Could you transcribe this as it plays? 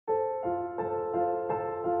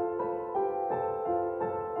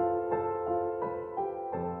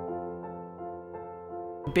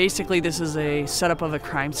Basically, this is a setup of a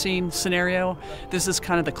crime scene scenario. This is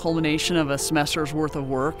kind of the culmination of a semester's worth of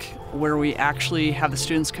work where we actually have the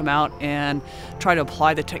students come out and try to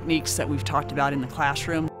apply the techniques that we've talked about in the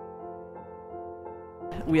classroom.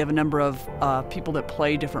 We have a number of people that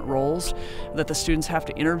play different roles that the students have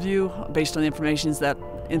to interview based on the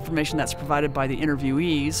information that's provided by the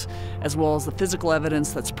interviewees, as well as the physical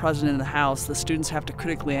evidence that's present in the house. The students have to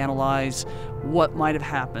critically analyze what might have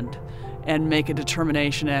happened and make a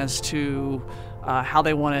determination as to how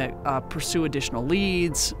they want to pursue additional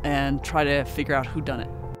leads and try to figure out who done it.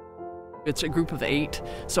 It's a group of 8,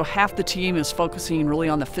 so half the team is focusing really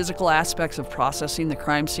on the physical aspects of processing the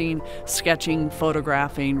crime scene, sketching,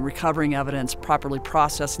 photographing, recovering evidence, properly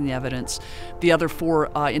processing the evidence. The other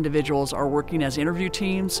 4 individuals are working as interview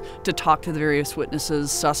teams to talk to the various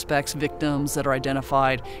witnesses, suspects, victims that are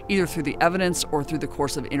identified either through the evidence or through the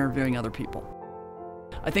course of interviewing other people.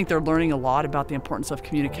 I think they're learning a lot about the importance of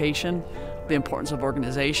communication, the importance of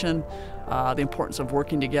organization, the importance of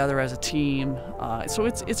working together as a team. So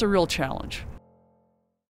it's a real challenge.